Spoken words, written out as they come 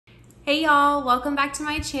Hey y'all, welcome back to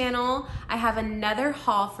my channel. I have another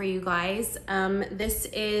haul for you guys. This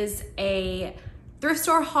is a thrift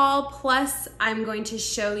store haul, plus I'm going to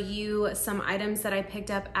show you some items that I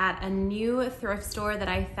picked up at a new thrift store that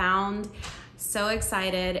I found. So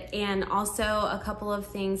excited, and also a couple of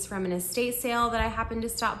things from an estate sale that I happened to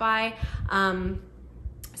stop by.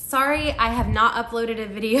 Sorry, I have not uploaded a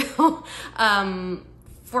video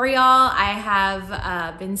for y'all. I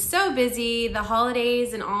have been so busy. The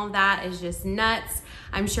holidays and all of that is just nuts.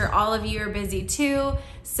 I'm sure all of you are busy too.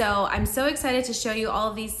 So I'm so excited to show you all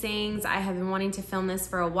of these things. I have been wanting to film this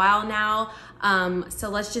for a while now. So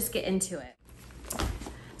let's just get into it.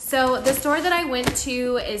 So the store that I went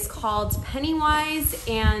to is called Pennywise,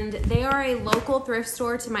 and they are a local thrift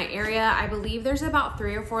store to my area. I believe there's about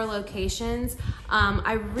 3 or 4 locations.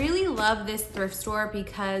 I really love this thrift store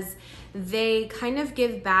because they kind of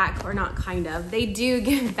give back, or not kind of, they do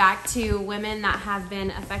give back to women that have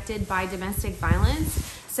been affected by domestic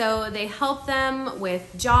violence. So they help them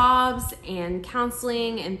with jobs and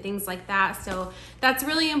counseling and things like that. So that's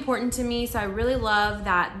really important to me. So I really love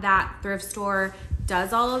that that thrift store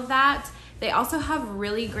does all of that. They also have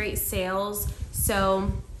really great sales.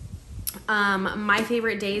 So my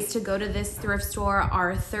favorite days to go to this thrift store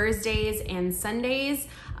are Thursdays and Sundays.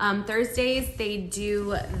 Thursdays they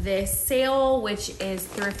do this sale, which is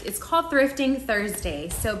it's called Thrifting Thursday.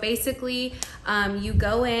 So basically you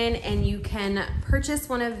go in and you can purchase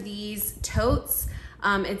one of these totes.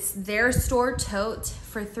 It's their store tote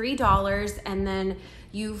for $3, and then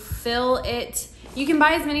you fill it. You can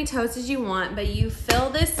buy as many totes as you want, but you fill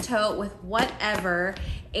this tote with whatever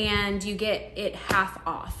and you get it half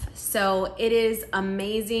off. So it is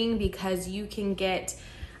amazing because you can get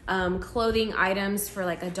clothing items for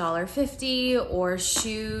like $1.50, or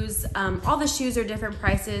shoes. All the shoes are different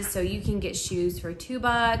prices, so you can get shoes for $2,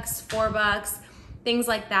 $4, things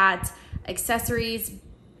like that. Accessories,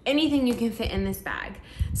 anything you can fit in this bag.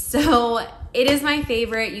 So it is my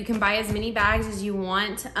favorite. You can buy as many bags as you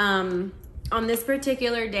want. On this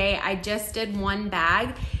particular day, I just did 1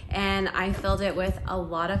 bag and I filled it with a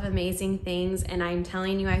lot of amazing things, and I'm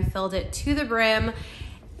telling you, I filled it to the brim.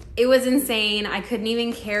 It was insane. I couldn't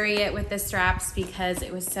even carry it with the straps because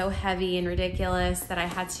it was so heavy and ridiculous that I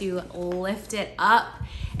had to lift it up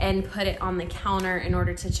and put it on the counter in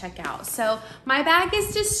order to check out. So my bag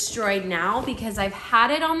is destroyed now because I've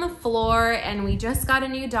had it on the floor, and we just got a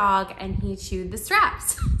new dog and he chewed the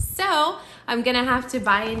straps. So I'm gonna have to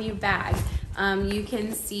buy a new bag. You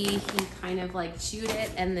can see he kind of like chewed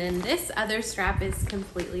it, and then this other strap is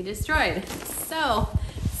completely destroyed. So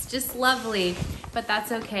it's just lovely, but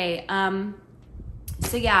that's okay.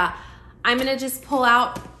 So yeah, I'm gonna just pull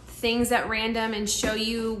out things at random and show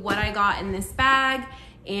you what I got in this bag,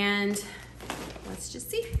 and let's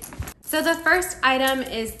just see. So the first item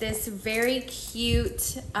is this very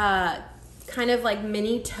cute, kind of like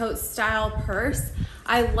mini tote style purse.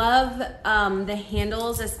 I love the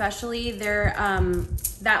handles, especially they're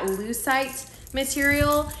that lucite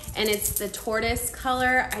material, and it's the tortoise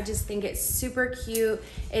color. I just think it's super cute.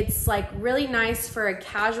 It's like really nice for a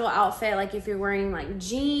casual outfit, like if you're wearing like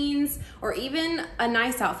jeans or even a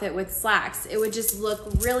nice outfit with slacks. It would just look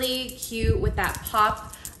really cute with that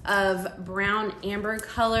pop of brown amber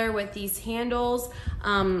color with these handles.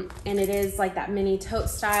 And it is like that mini tote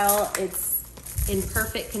style. It's in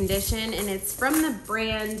perfect condition, and it's from the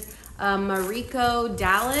brand Mariko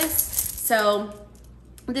Dallas. So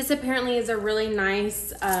this apparently is a really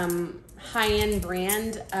nice high-end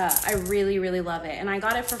brand. I really, really love it, and I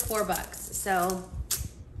got it for $4, so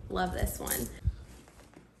love this one.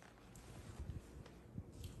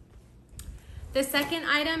 The second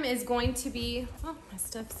item is going to be, oh, my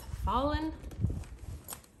stuff's fallen.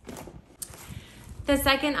 The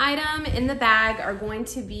second item in the bag are going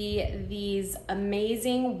to be these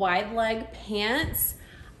amazing wide leg pants.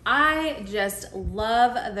 I just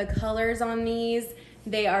love the colors on these.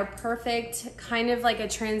 They are perfect, kind of like a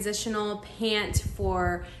transitional pant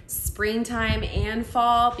for springtime and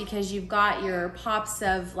fall, because you've got your pops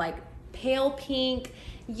of like pale pink,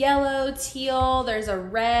 yellow, teal, there's a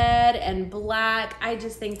red and black. I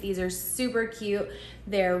just think these are super cute.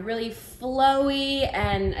 They're really flowy,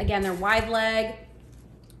 and again, they're wide leg,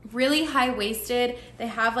 really high-waisted. They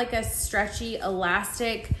have like a stretchy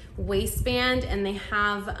elastic waistband, and they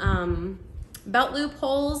have belt loop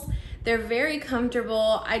holes. They're very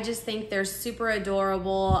comfortable. I just think they're super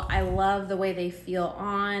adorable. I love the way they feel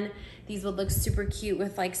on. These would look super cute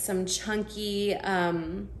with like some chunky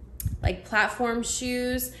like platform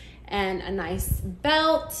shoes and a nice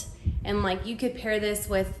belt, and like you could pair this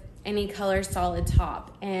with any color solid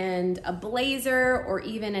top and a blazer or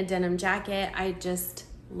even a denim jacket. I just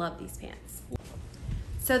Love these pants.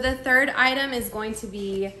 So the third item is going to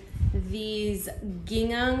be these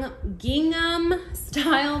gingham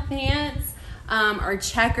style pants, or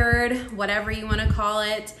checkered, whatever you want to call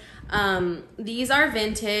it. These are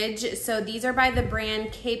vintage. So these are by the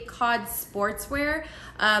brand Cape Cod Sportswear.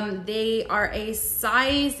 They are a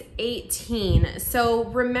size 18. So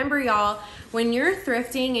remember, y'all, when you're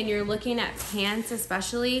thrifting and you're looking at pants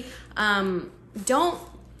especially, don't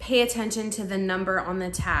pay attention to the number on the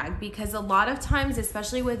tag, because a lot of times,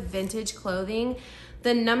 especially with vintage clothing,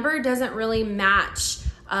 the number doesn't really match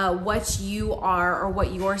what you are or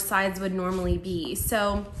what your size would normally be.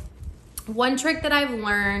 So one trick that I've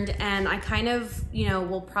learned, and I kind of,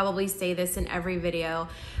 will probably say this in every video,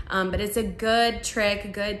 but it's a good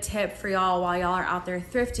trick, good tip for y'all while y'all are out there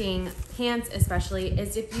thrifting, pants especially,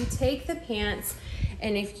 is if you take the pants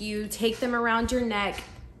and if you take them around your neck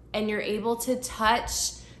and you're able to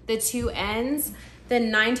touch the two ends, then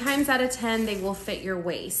 9 times out of 10, they will fit your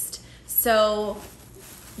waist. So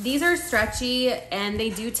these are stretchy and they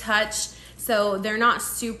do touch, so they're not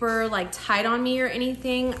super like tight on me or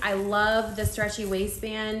anything. I love the stretchy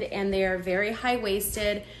waistband and they are very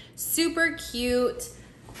high-waisted, super cute.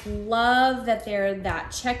 Love that they're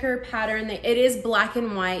that checker pattern. It is black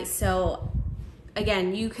and white, so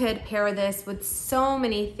again, you could pair this with so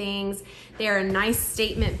many things. They are a nice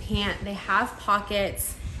statement pant. They have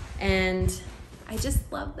pockets and I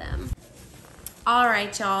just love them. All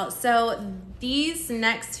right, y'all. So these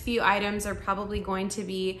next few items are probably going to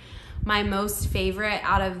be my most favorite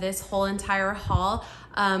out of this whole entire haul,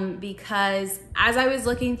 because as I was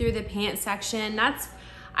looking through the pants section, that's,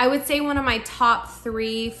 I would say, one of my top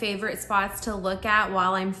 3 favorite spots to look at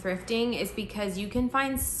while I'm thrifting, is because you can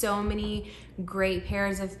find so many great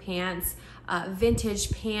pairs of pants,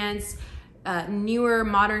 vintage pants, newer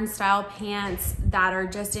modern style pants that are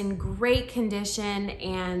just in great condition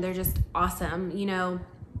and they're just awesome.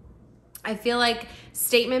 I feel like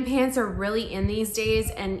statement pants are really in these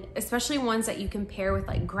days, and especially ones that you can pair with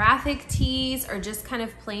like graphic tees or just kind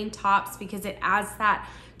of plain tops, because it adds that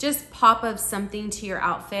just pop of something to your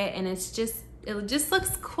outfit and it just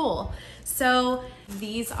looks cool. So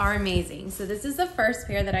these are amazing. So this is the first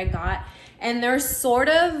pair that I got, and they're sort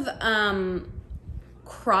of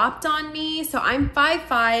cropped on me. So I'm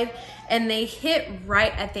 5'5" and they hit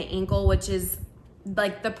right at the ankle, which is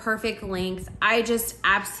like the perfect length. I just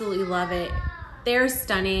absolutely love it. They're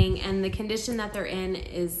stunning and the condition that they're in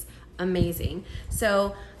is amazing.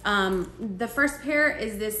 So the first pair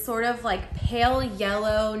is this sort of like pale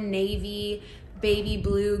yellow, navy, baby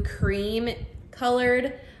blue, cream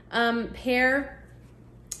colored pair.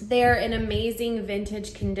 They're in amazing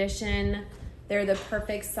vintage condition. They're the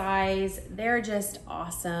perfect size. They're just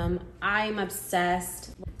awesome. I'm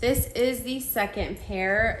obsessed. This is the second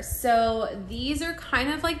pair. So these are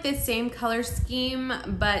kind of like the same color scheme,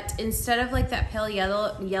 but instead of like that pale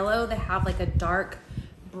yellow, they have like a dark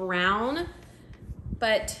brown,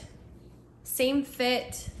 but same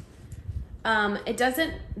fit.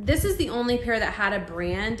 This is the only pair that had a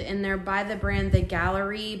brand, and they're by the brand The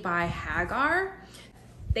Gallery by Hagar.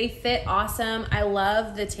 They fit awesome. I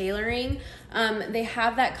love the tailoring. They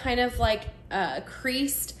have that kind of like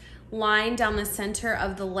creased line down the center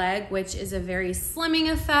of the leg, which is a very slimming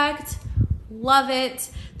effect. Love it.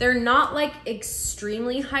 They're not like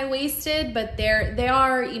extremely high-waisted, but they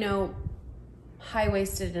are,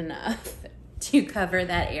 high-waisted enough to cover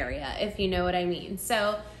that area, if you know what I mean.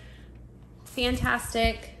 So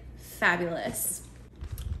fantastic, fabulous.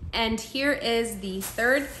 And here is the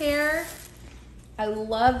third pair. I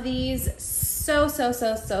love these so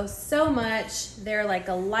much. They're like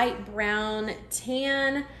a light brown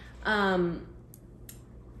tan.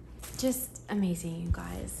 Just amazing, you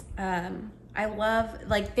guys. I love,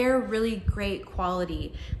 like, they're really great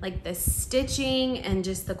quality. Like the stitching and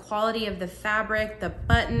just the quality of the fabric, the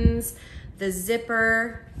buttons, the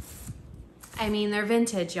zipper. I mean, they're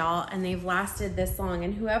vintage, y'all, and they've lasted this long.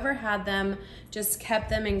 And whoever had them just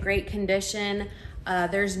kept them in great condition.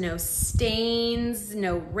 There's no stains,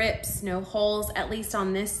 no rips, no holes, at least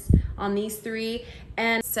on these 3.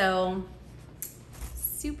 And so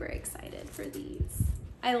super excited for these.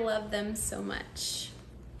 I love them so much.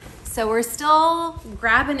 So we're still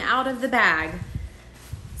grabbing out of the bag.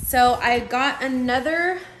 So I got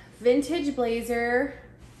another vintage blazer.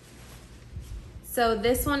 So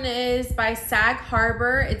this one is by Sag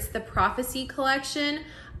Harbor. It's the Prophecy collection.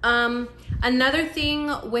 Another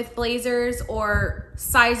thing with blazers, or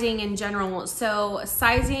sizing in general. So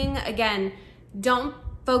sizing, again, don't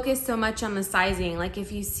focus so much on the sizing. Like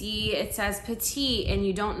if you see it says petite and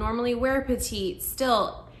you don't normally wear petite,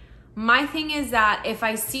 still My thing is that if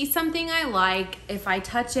I see something I like, if I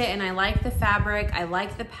touch it and I like the fabric, I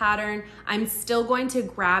like the pattern, I'm still going to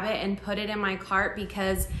grab it and put it in my cart,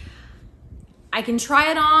 because I can try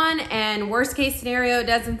it on and worst case scenario, it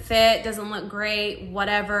doesn't fit, doesn't look great,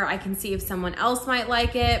 whatever. I can see if someone else might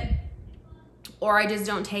like it, or I just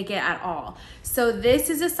don't take it at all. So this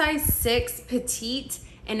is a size 6 petite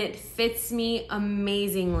and it fits me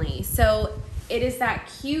amazingly. So it is that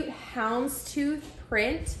cute houndstooth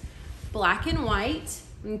print, black and white,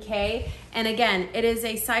 okay? And again, it is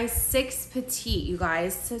a size 6 petite, you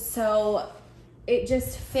guys. So it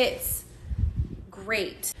just fits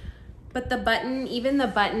great. But the button, even the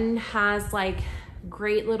button has like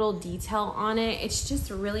great little detail on it. It's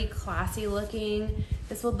just really classy looking.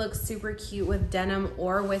 This would look super cute with denim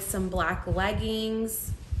or with some black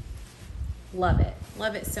leggings. Love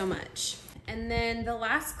it so much. And then the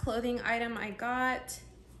last clothing item I got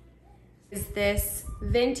is this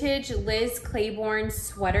vintage Liz Claiborne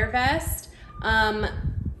sweater vest.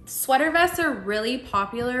 Sweater vests are really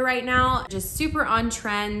popular right now, just super on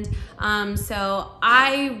trend. So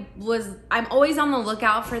I'm always on the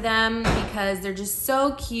lookout for them because they're just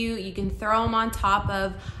so cute. You can throw them on top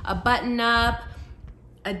of a button up,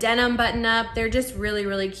 a denim button up. They're just really,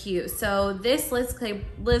 really cute. So this Liz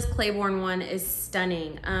Claiborne one is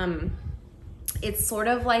stunning. It's sort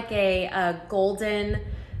of like a golden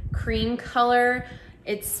cream color.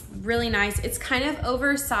 It's really nice. It's kind of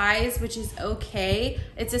oversized, which is okay.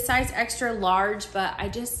 It's a size extra large, but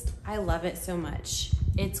I love it so much.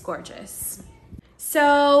 It's gorgeous.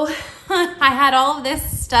 So I had all of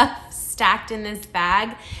this stuff stacked in this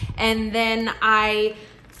bag, and then I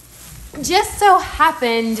just so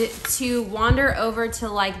happened to wander over to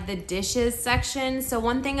like the dishes section. So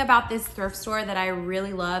one thing about this thrift store that I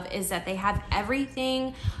really love is that they have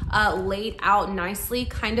everything laid out nicely,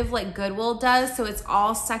 kind of like Goodwill does. So it's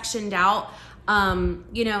all sectioned out,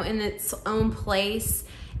 you know, in its own place,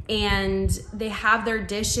 and they have their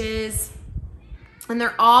dishes and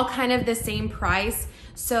they're all kind of the same price.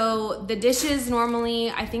 So the dishes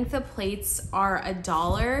normally, I think the plates are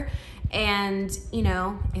 $1. And, you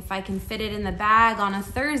know, if I can fit it in the bag on a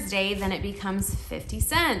Thursday, then it becomes 50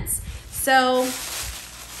 cents. So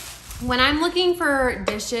when I'm looking for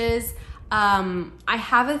dishes, I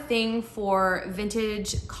have a thing for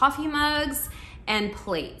vintage coffee mugs and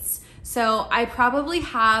plates. So I probably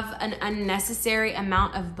have an unnecessary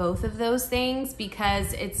amount of both of those things,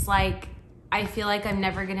 because it's like, I feel like I'm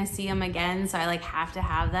never gonna see them again, so I like have to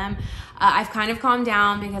have them. I've kind of calmed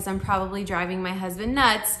down because I'm probably driving my husband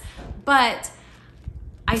nuts, but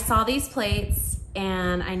I saw these plates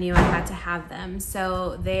and I knew I had to have them.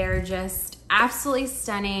 So they're just absolutely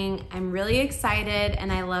stunning. I'm really excited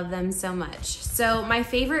and I love them so much. So my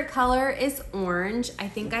favorite color is orange. I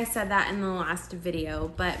think I said that in the last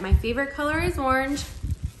video, but my favorite color is orange.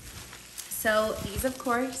 So these, of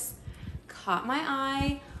course, caught my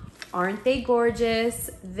eye. Aren't they gorgeous?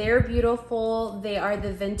 They're beautiful. They are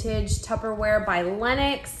the vintage Tupperware by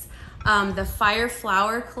Lenox, the Fire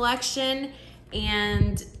Flower collection,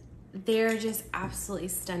 and they're just absolutely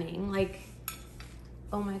stunning. Like,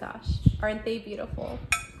 oh my gosh, aren't they beautiful?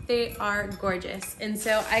 They are gorgeous. And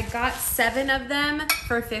so I got 7 of them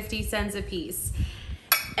for 50 cents a piece.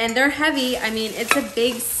 And they're heavy. I mean, it's a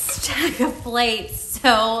big stack of plates.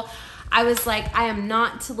 So I was like, I am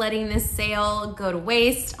not letting this sale go to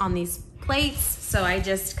waste on these plates. So I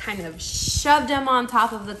just kind of shoved them on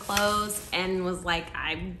top of the clothes and was like,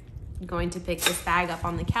 I'm going to pick this bag up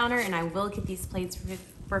on the counter and I will get these plates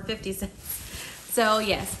for 50 cents. So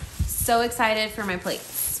yes, so excited for my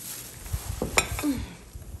plates.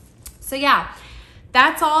 So yeah,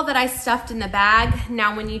 that's all that I stuffed in the bag.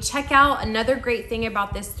 Now, when you check out, another great thing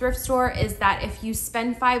about this thrift store is that if you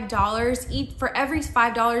spend $5 for every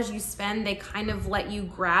 $5 you spend, they kind of let you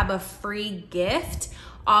grab a free gift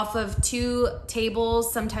off of 2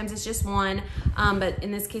 tables. Sometimes it's just 1, but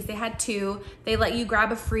in this case they had 2. They let you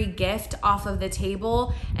grab a free gift off of the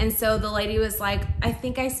table. And so the lady was like, I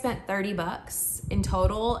think I spent 30 bucks in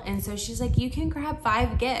total. And so she's like, you can grab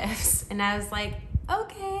 5 gifts. And I was like,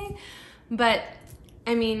 okay. But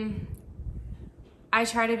I mean, I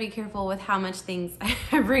try to be careful with how much things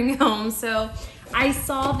I bring home. So I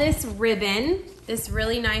saw this ribbon, this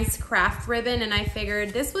really nice craft ribbon, and I figured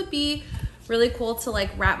this would be really cool to like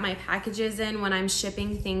wrap my packages in when I'm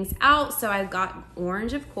shipping things out. So I got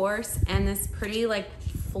orange, of course, and this pretty like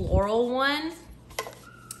floral one.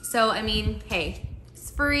 So, I mean, hey, it's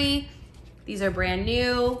free. These are brand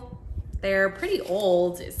new. They're pretty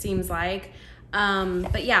old, it seems like.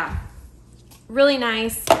 But yeah, really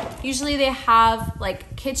nice. Usually they have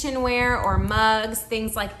like kitchenware or mugs,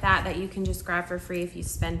 things like that, that you can just grab for free if you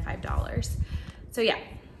spend $5. So yeah.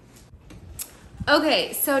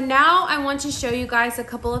 Okay, so now I want to show you guys a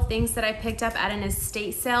couple of things that I picked up at an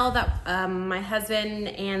estate sale that my husband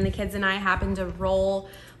and the kids and I happened to roll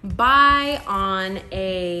by on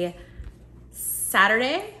a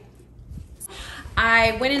Saturday.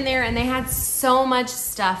 I went in there and they had so much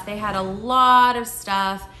stuff. They had a lot of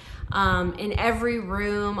stuff in every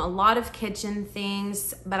room, a lot of kitchen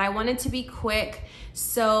things, but I wanted to be quick.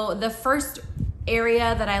 So the first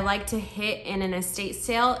area that I like to hit in an estate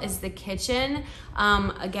sale is the kitchen.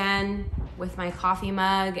 Again, with my coffee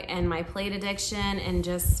mug and my plate addiction and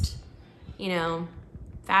just, you know,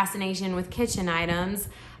 fascination with kitchen items,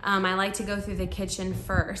 I like to go through the kitchen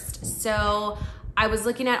first. So I was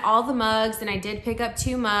looking at all the mugs and I did pick up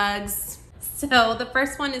 2 mugs. So the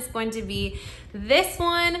first one is going to be this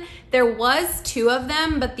one. There was 2 of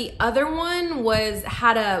them, but the other one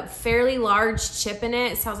had a fairly large chip in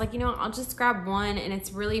it. So I was like, you know what, I'll just grab one, and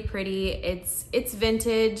it's really pretty. It's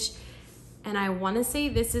vintage, and I want to say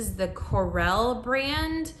this is the Corel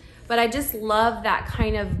brand, but I just love that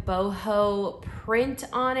kind of boho print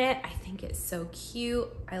on it. I think it's so cute.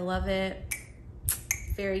 I love it.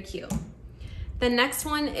 Very cute. The next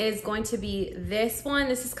one is going to be this one.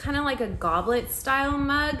 This is kind of like a goblet style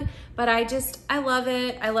mug, but I love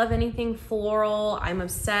it. I love anything floral. I'm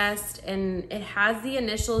obsessed. And it has the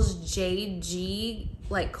initials JG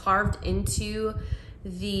like carved into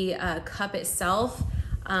the cup itself.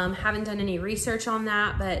 Haven't done any research on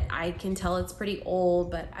that, but I can tell it's pretty old,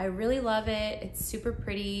 but I really love it. It's super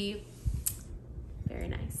pretty, very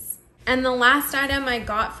nice. And the last item I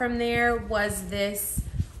got from there was this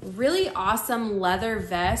really awesome leather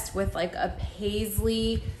vest with like a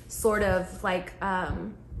paisley sort of like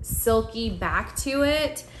silky back to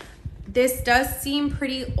it. This does seem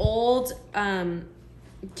pretty old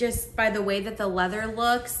just by the way that the leather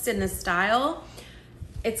looks and the style.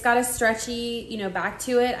 It's got a stretchy, you know, back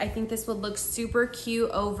to it. I think this would look super cute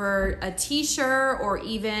over a t-shirt or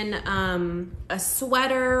even a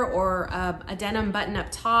sweater or a denim button-up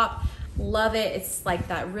top. Love it. It's like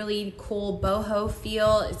that really cool boho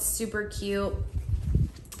feel. It's super cute.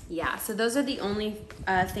 Yeah, so those are the only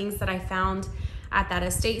things that I found at that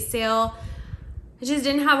estate sale. I just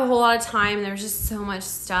didn't have a whole lot of time. There was just so much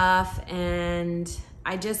stuff, and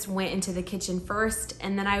I just went into the kitchen first,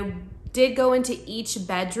 and then I did go into each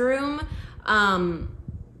bedroom, and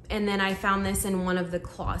then I found this in one of the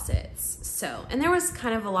closets. So, and there was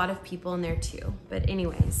kind of a lot of people in there too, but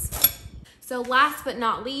anyways. So last but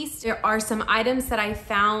not least, there are some items that I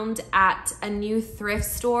found at a new thrift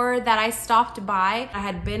store that I stopped by. I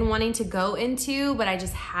had been wanting to go into, but I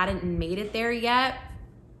just hadn't made it there yet.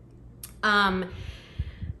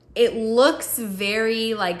 It looks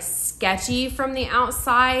very like sketchy from the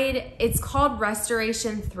outside. It's called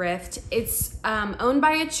Restoration Thrift. It's owned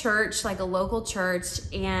by a church, like a local church,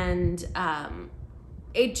 and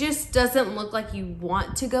it just doesn't look like you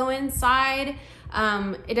want to go inside.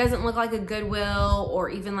 It doesn't look like a Goodwill or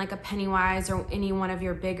even like a Pennywise or any one of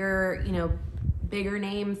your bigger, you know, bigger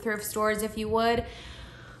name thrift stores, if you would.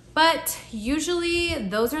 But usually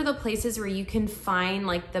those are the places where you can find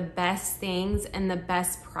like the best things and the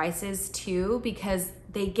best prices too, because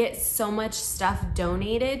they get so much stuff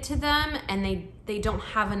donated to them and they don't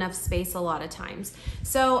have enough space a lot of times.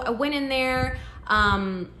 So I went in there,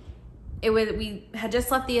 we had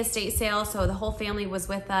just left the estate sale, so the whole family was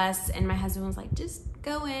with us, and my husband was like, just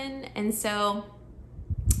go in. And so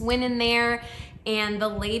went in there, and the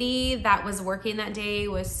lady that was working that day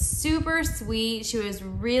was super sweet. She was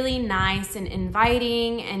really nice and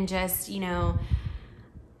inviting and just, you know,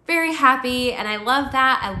 very happy. And I love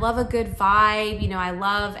that. I love a good vibe. You know, I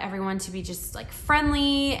love everyone to be just like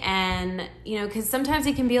friendly, and, you know, because sometimes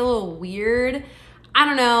it can be a little weird. I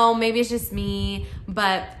don't know, maybe it's just me,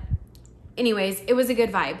 but anyways, it was a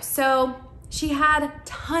good vibe. So she had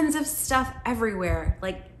tons of stuff everywhere,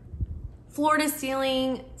 like floor to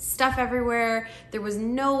ceiling stuff everywhere. There was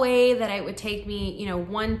no way that it would take me, you know,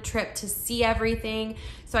 one trip to see everything.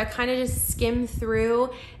 So I kind of just skimmed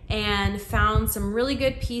through and found some really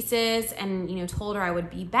good pieces, and, you know, told her I would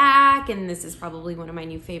be back, and this is probably one of my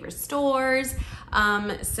new favorite stores.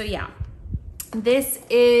 So yeah, this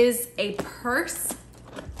is a purse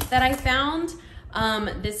that I found.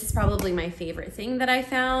 This is probably my favorite thing that I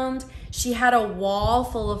found. She had a wall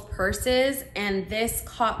full of purses, and this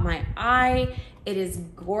caught my eye. It is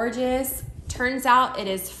gorgeous. Turns out it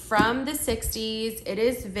is from the 60s. It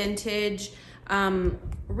is vintage,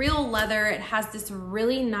 real leather. It has this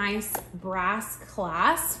really nice brass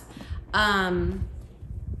clasp.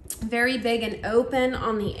 Very big and open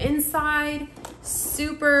on the inside.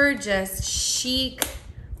 Super just chic.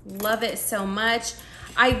 Love it so much.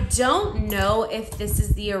 I don't know if this is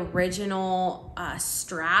the original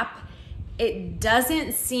strap. It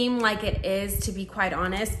doesn't seem like it is, to be quite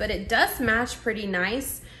honest, but it does match pretty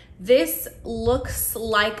nice. This looks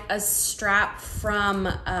like a strap from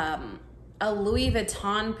a Louis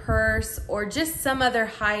Vuitton purse or just some other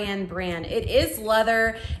high-end brand. It is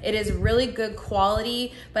leather, it is really good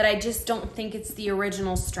quality, but I just don't think it's the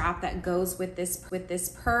original strap that goes with this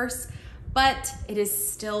purse, but it is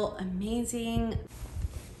still amazing.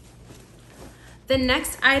 The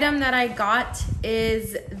next item that I got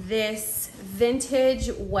is this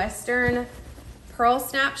vintage Western pearl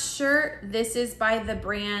snap shirt. This is by the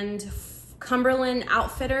brand Cumberland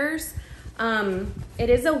Outfitters. It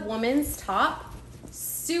is a woman's top,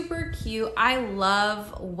 super cute. I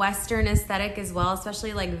love Western aesthetic as well,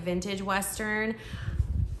 especially like vintage Western.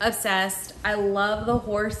 Obsessed. I love the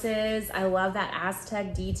horses. I love that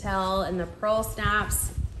Aztec detail and the pearl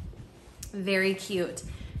snaps. Very cute.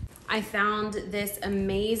 I found this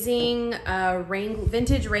amazing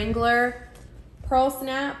vintage Wrangler pearl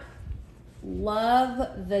snap.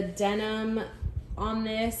 Love the denim on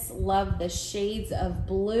this. Love the shades of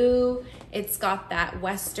blue. It's got that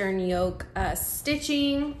Western yoke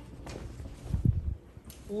stitching.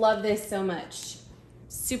 Love this so much.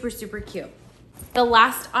 Super, super cute. The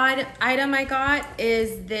last item I got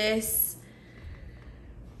is this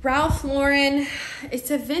Ralph Lauren. It's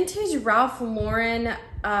a vintage Ralph Lauren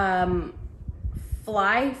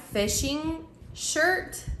fly fishing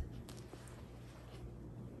shirt.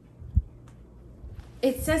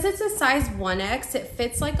 It says it's a size 1X. It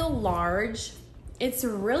fits like a large. It's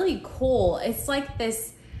really cool. It's like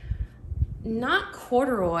this, not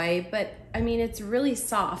corduroy, but I mean, it's really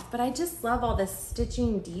soft, but I just love all the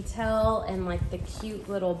stitching detail and like the cute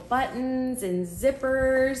little buttons and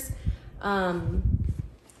zippers.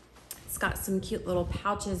 It's got some cute little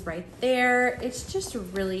pouches right there. It's just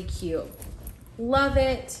really cute. Love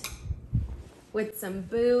it. With some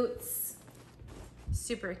boots.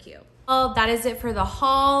 Super cute. Well, that is it for the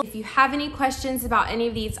haul. If you have any questions about any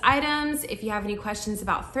of these items, if you have any questions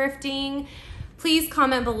about thrifting, please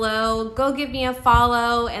comment below. Go give me a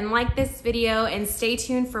follow and like this video, and stay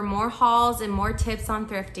tuned for more hauls and more tips on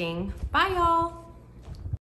thrifting. Bye, y'all.